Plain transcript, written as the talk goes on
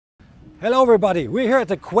Hello everybody, we're here at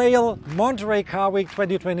the Quail Monterey Car Week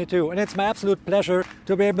 2022 and it's my absolute pleasure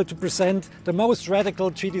to be able to present the most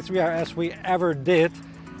radical GT3 RS we ever did,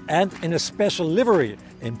 and in a special livery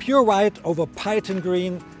in pure white over Python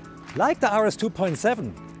green, like the RS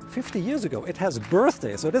 2.7. 50 years ago it has a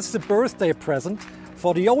birthday, so this is a birthday present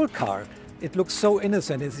for the old car. It looks so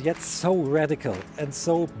innocent, it's yet so radical and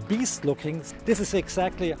so beast looking. This is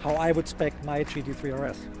exactly how I would spec my GT3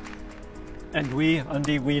 RS. And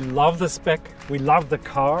Andy, we love the spec, we love the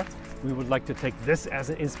car. We would like to take this as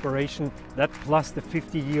an inspiration, that plus the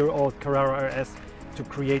 50-year-old Carrera RS, to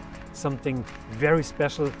create something very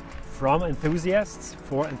special from enthusiasts,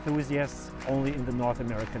 for enthusiasts, only in the North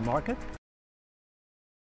American market.